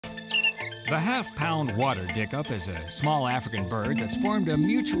The half-pound water dikkop is a small African bird that's formed a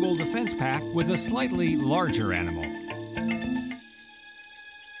mutual defense pact with a slightly larger animal.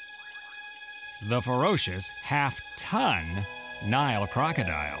 The ferocious half-ton Nile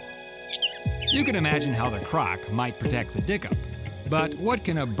crocodile. You can imagine how the croc might protect the dikkop, but what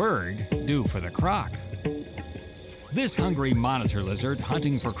can a bird do for the croc? This hungry monitor lizard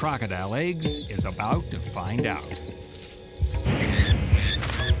hunting for crocodile eggs is about to find out.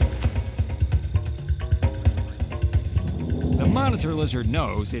 The monitor lizard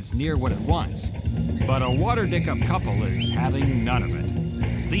knows it's near what it wants, but a water dikkop couple is having none of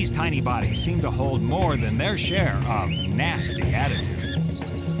it. These tiny bodies seem to hold more than their share of nasty attitude.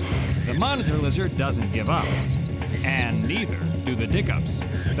 The monitor lizard doesn't give up, and neither do the dikkops,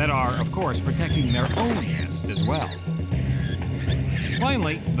 that are, of course, protecting their own nest as well.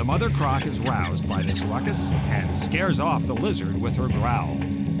 Finally, the mother croc is roused by this ruckus and scares off the lizard with her growl.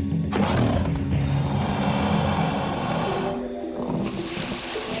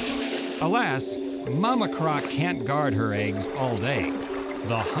 Alas, Mama Croc can't guard her eggs all day.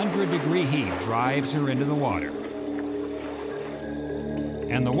 The 100-degree heat drives her into the water.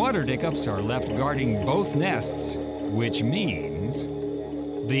 And the water dikkops are left guarding both nests, which means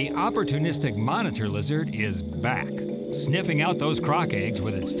the opportunistic monitor lizard is back, sniffing out those croc eggs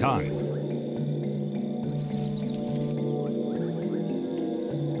with its tongue.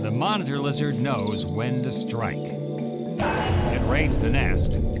 The monitor lizard knows when to strike. It raids the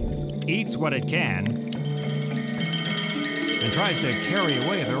nest, eats what it can, and tries to carry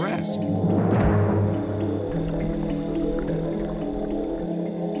away the rest.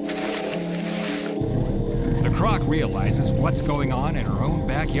 The croc realizes what's going on in her own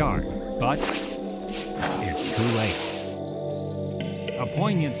backyard, but it's too late. A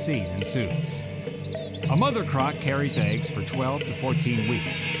poignant scene ensues. A mother croc carries eggs for 12 to 14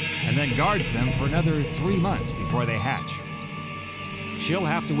 weeks, and then guards them for another 3 months before they hatch. She'll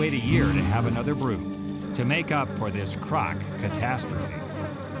have to wait a year to have another brood, to make up for this croc catastrophe.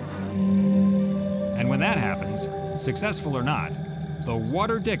 And when that happens, successful or not, the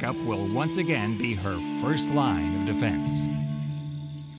water dikkop will once again be her first line of defense.